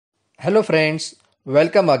Hello friends,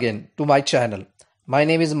 welcome again to my channel. My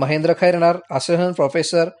name is Mahendra Khairanar, Assistant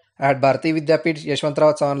Professor at Bharati Vidyapith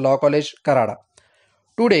Yashwantrao Chavan Law College, Karada.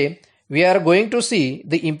 Today, we are going to see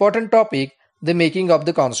the important topic, the making of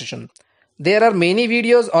the Constitution. There are many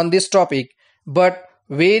videos on this topic, but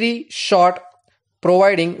very short,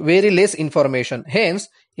 providing very less information. Hence,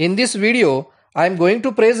 in this video, I am going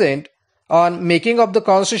to present on making of the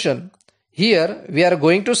Constitution. Here, we are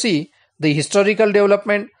going to see the historical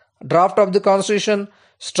development, draft of the Constitution,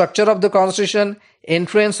 structure of the Constitution,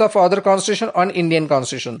 influence of other Constitution on Indian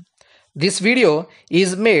Constitution. This video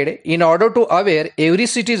is made in order to aware every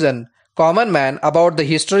citizen, common man about the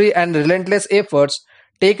history and relentless efforts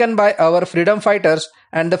taken by our freedom fighters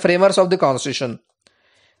and the framers of the Constitution.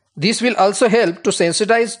 This will also help to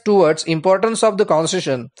sensitize towards importance of the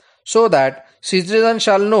Constitution so that citizens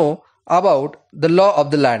shall know about the law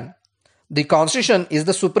of the land. The Constitution is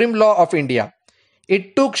the supreme law of India.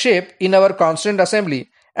 It took shape in our Constituent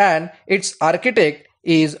Assembly and its architect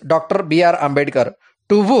is Dr. B.R. Ambedkar,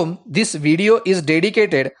 to whom this video is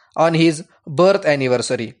dedicated on his birth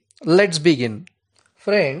anniversary. Let's begin.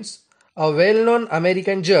 Friends, a well-known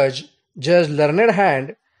American judge, Judge Learned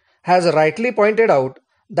Hand, has rightly pointed out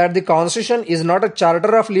that the Constitution is not a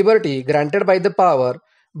charter of liberty granted by the power,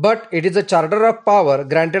 but it is a charter of power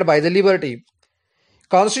granted by the liberty.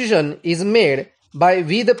 Constitution is made by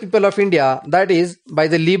we the people of India, that is, by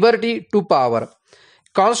the liberty to power.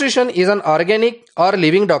 Constitution is an organic or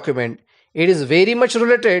living document. It is very much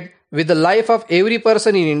related with the life of every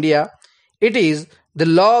person in India. It is the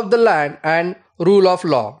law of the land and rule of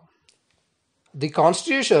law. The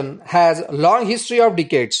Constitution has a long history of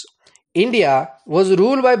decades. India was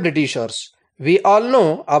ruled by Britishers. We all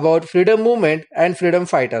know about freedom movement and freedom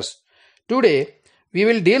fighters. Today, we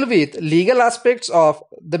will deal with legal aspects of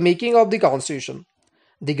the making of the Constitution.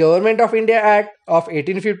 The Government of India Act of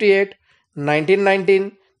 1858, 1919,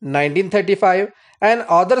 1935 and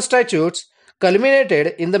other statutes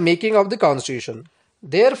culminated in the making of the Constitution.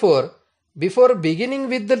 Therefore, before beginning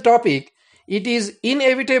with the topic, it is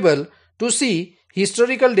inevitable to see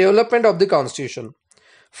historical development of the Constitution.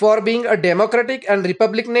 For being a democratic and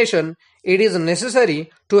republic nation, it is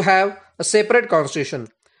necessary to have a separate Constitution.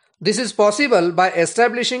 This is possible by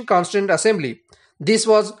establishing Constituent Assembly. This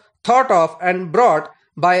was thought of and brought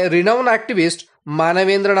by renowned activist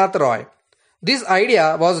Manavendranath Roy. This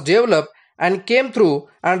idea was developed and came through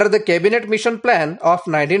under the Cabinet Mission Plan of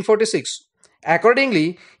 1946.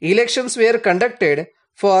 Accordingly, elections were conducted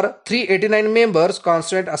for 389 members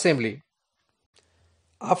Constituent Assembly.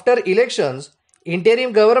 After elections,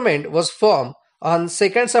 interim government was formed on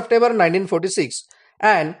 2nd September 1946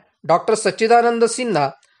 and Dr. Sachidananda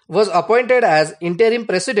Sinha was appointed as interim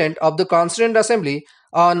president of the Constituent Assembly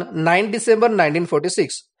on 9 December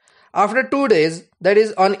 1946. After 2 days, that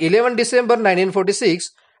is on 11 December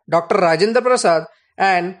 1946, Dr. Rajendra Prasad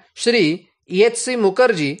and Shri E.H.C.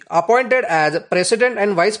 Mukherjee appointed as president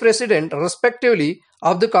and vice president respectively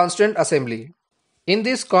of the Constituent Assembly. In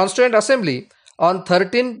this Constituent Assembly, on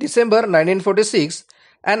 13 December 1946,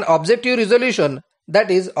 an objective resolution,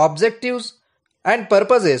 that is objectives and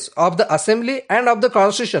purposes of the Assembly and of the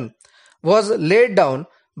Constitution, was laid down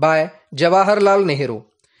by Jawaharlal Nehru.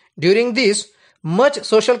 During this, much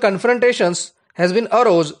social confrontations has been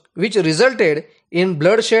arose which resulted in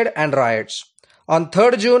bloodshed and riots. On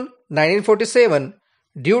 3rd June 1947,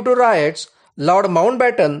 due to riots, Lord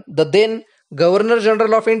Mountbatten, the then Governor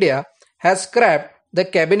General of India, has scrapped the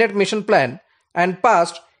Cabinet Mission Plan and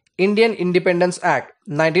passed Indian Independence Act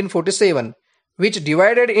 1947, which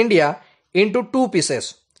divided India into two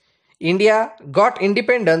pieces. India got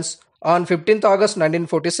independence on 15th August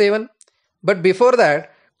 1947, but before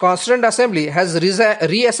that, Constituent Assembly has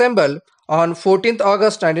reassembled on 14th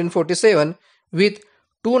August 1947 with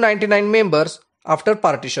 299 members after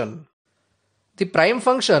partition. The prime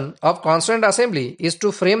function of Constituent Assembly is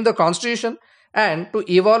to frame the Constitution and to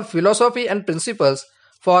evolve philosophy and principles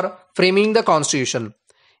for framing the Constitution.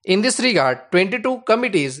 In this regard, 22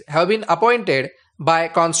 committees have been appointed by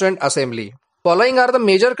Constituent Assembly. Following are the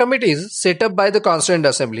major committees set up by the Constituent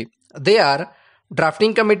Assembly. They are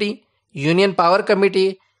Drafting Committee, Union Power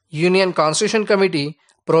Committee, Union Constitution Committee,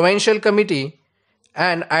 Provincial Committee,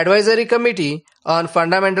 and Advisory Committee on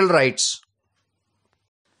Fundamental Rights.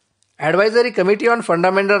 Advisory Committee on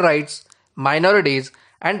Fundamental Rights, Minorities,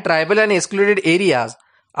 and Tribal and Excluded Areas,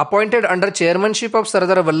 appointed under chairmanship of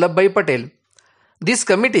Sardar Vallabhbhai Patel. This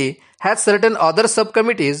committee has certain other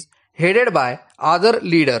subcommittees headed by other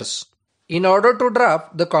leaders. In order to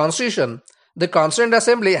draft the Constitution, the Constituent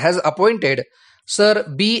Assembly has appointed Sir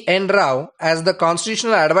B. N. Rao as the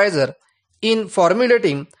constitutional advisor in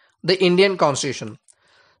formulating the Indian Constitution.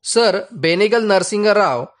 Sir Benegal Narsinga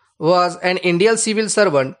Rao was an Indian civil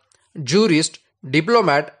servant, jurist,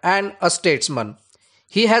 diplomat, and a statesman.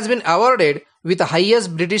 He has been awarded with the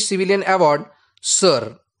highest British civilian award,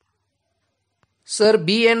 Sir. Sir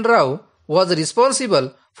B. N. Rao was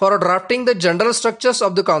responsible for drafting the general structures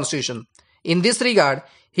of the constitution. In this regard,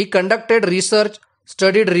 he conducted research,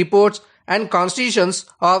 studied reports, and constitutions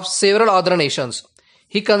of several other nations.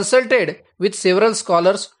 He consulted with several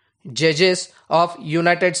scholars, judges of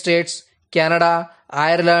United States, Canada,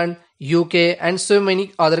 Ireland, UK, and so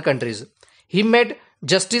many other countries. He met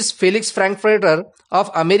Justice Felix Frankfurter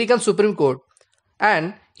of American Supreme Court,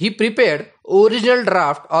 and he prepared original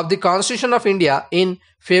draft of the Constitution of India in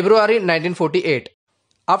February 1948.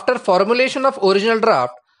 After formulation of original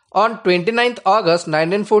draft on 29th August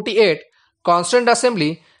 1948, Constituent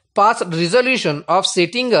Assembly passed resolution of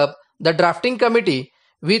setting up the drafting committee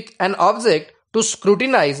with an object to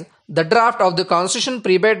scrutinize the draft of the constitution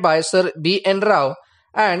prepared by Sir B. N. Rao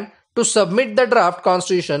and to submit the draft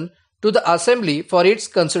constitution to the assembly for its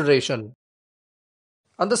consideration.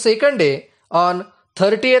 On the second day, on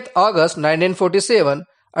 30th August 1947,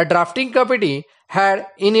 a drafting committee had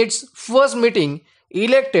in its first meeting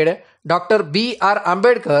elected Dr. B. R.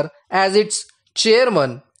 Ambedkar as its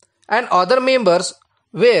chairman, and other members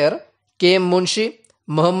were K. M. Munshi,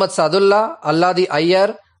 Muhammad Sadullah, Alladi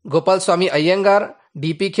Iyer, Gopal Swami Iyengar,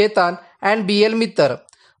 D. P. Khetan, and B. L. Mittar.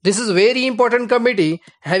 This is a very important committee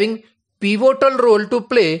having pivotal role to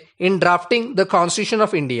play in drafting the Constitution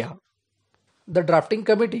of India. The drafting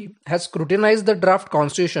committee has scrutinized the draft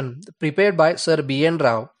constitution prepared by Sir B. N.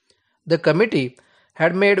 Rao. The committee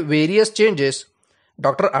had made various changes.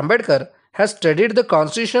 Dr. Ambedkar has studied the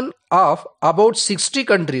constitution of about 60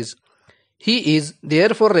 countries. He is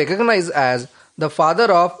therefore recognized as the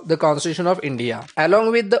father of the Constitution of India.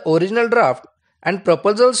 Along with the original draft and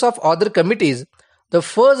proposals of other committees, the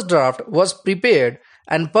first draft was prepared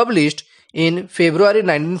and published in February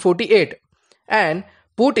 1948 and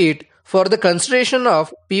put it for the consideration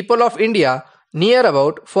of people of India near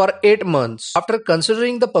about for 8 months. After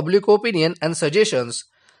considering the public opinion and suggestions,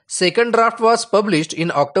 second draft was published in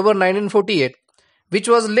October 1948, which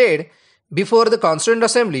was laid before the Constituent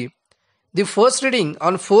Assembly. The first reading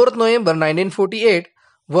on 4th November 1948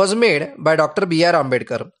 was made by Dr. B. R.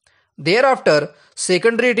 Ambedkar. Thereafter,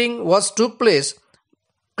 second reading took place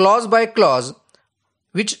clause by clause,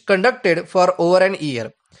 which conducted for over an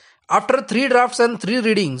year. After 3 drafts and 3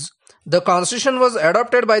 readings, the Constitution was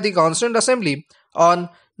adopted by the Constituent Assembly on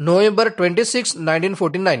November 26,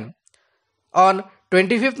 1949. On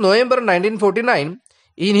 25th November 1949,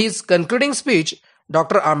 in his concluding speech,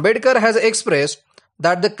 Dr. Ambedkar has expressed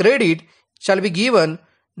that the credit shall be given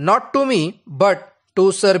not to me but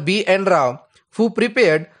to Sir B. N. Rao, who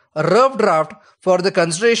prepared a rough draft for the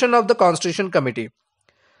consideration of the Constitution Committee.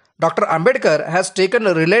 Dr. Ambedkar has taken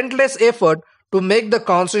a relentless effort to make the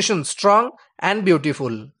Constitution strong and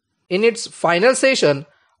beautiful. In its final session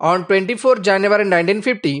on 24 January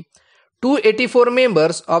 1950, 284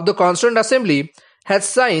 members of the Constituent Assembly had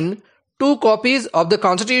signed 2 copies of the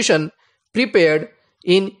Constitution prepared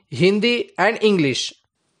in Hindi and English.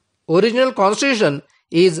 Original Constitution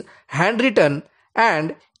is handwritten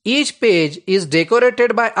and each page is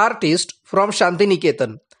decorated by artists from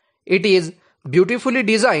Shantiniketan. It is beautifully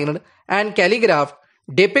designed and calligraphed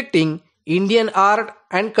depicting Indian art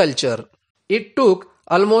and culture. It took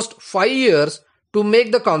almost 5 years to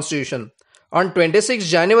make the Constitution. On 26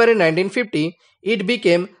 January 1950, it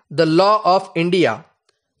became the law of India.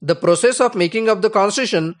 The process of making of the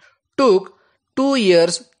Constitution took 2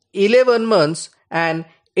 years, 11 months and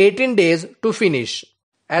 18 days to finish.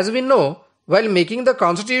 As we know, while making the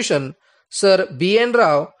Constitution, Sir B. N.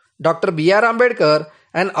 Rao, Dr. B. R. Ambedkar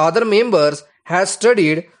and other members have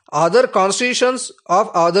studied other constitutions of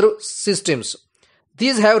other systems.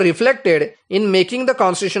 These have reflected in making the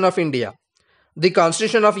Constitution of India. The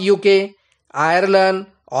Constitution of UK, Ireland,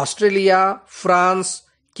 Australia, France,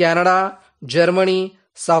 Canada, Germany,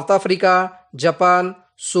 South Africa, Japan,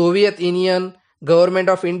 Soviet Union, Government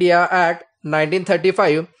of India Act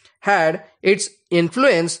 1935 had its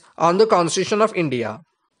influence on the Constitution of India.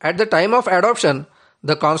 At the time of adoption,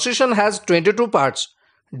 the Constitution has 22 parts,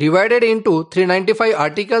 divided into 395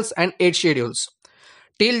 articles and 8 schedules.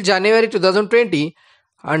 Till January 2020,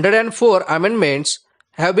 104 amendments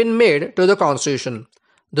have been made to the Constitution.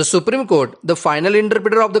 The Supreme Court, the final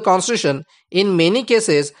interpreter of the Constitution, in many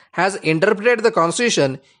cases has interpreted the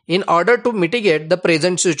Constitution in order to mitigate the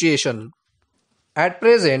present situation. At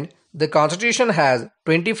present, the Constitution has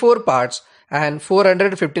 24 parts and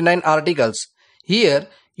 459 articles. Here,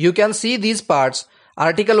 you can see these parts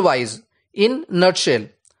article-wise in nutshell.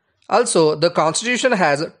 Also, the Constitution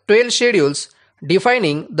has 12 schedules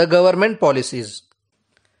defining the government policies.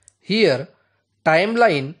 Here,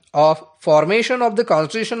 timeline of formation of the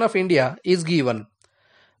Constitution of India is given.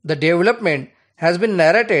 The development has been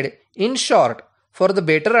narrated in short for the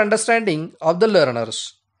better understanding of the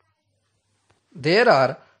learners. There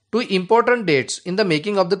are two important dates in the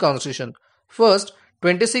making of the Constitution. First,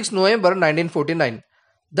 26 November 1949,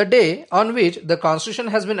 the day on which the Constitution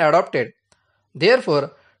has been adopted.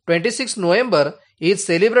 Therefore, 26 November is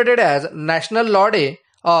celebrated as National Law Day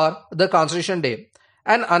or the Constitution Day.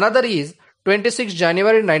 And another is 26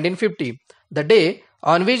 January 1950, the day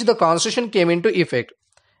on which the Constitution came into effect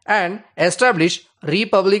and established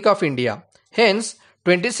Republic of India. Hence,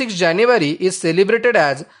 26 January is celebrated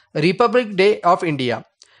as Republic Day of India.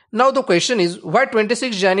 Now the question is, why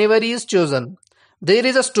 26 January is chosen? There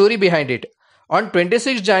is a story behind it. On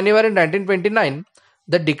 26 January 1929,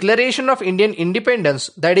 the Declaration of Indian Independence,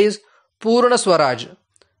 that is Purna Swaraj,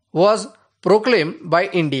 was proclaimed by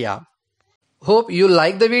India. Hope you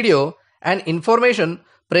like the video and information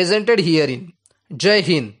presented herein. Jai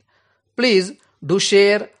Hind. Please do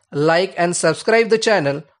share, like and subscribe the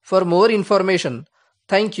channel for more information.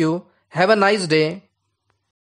 Thank you. Have a nice day.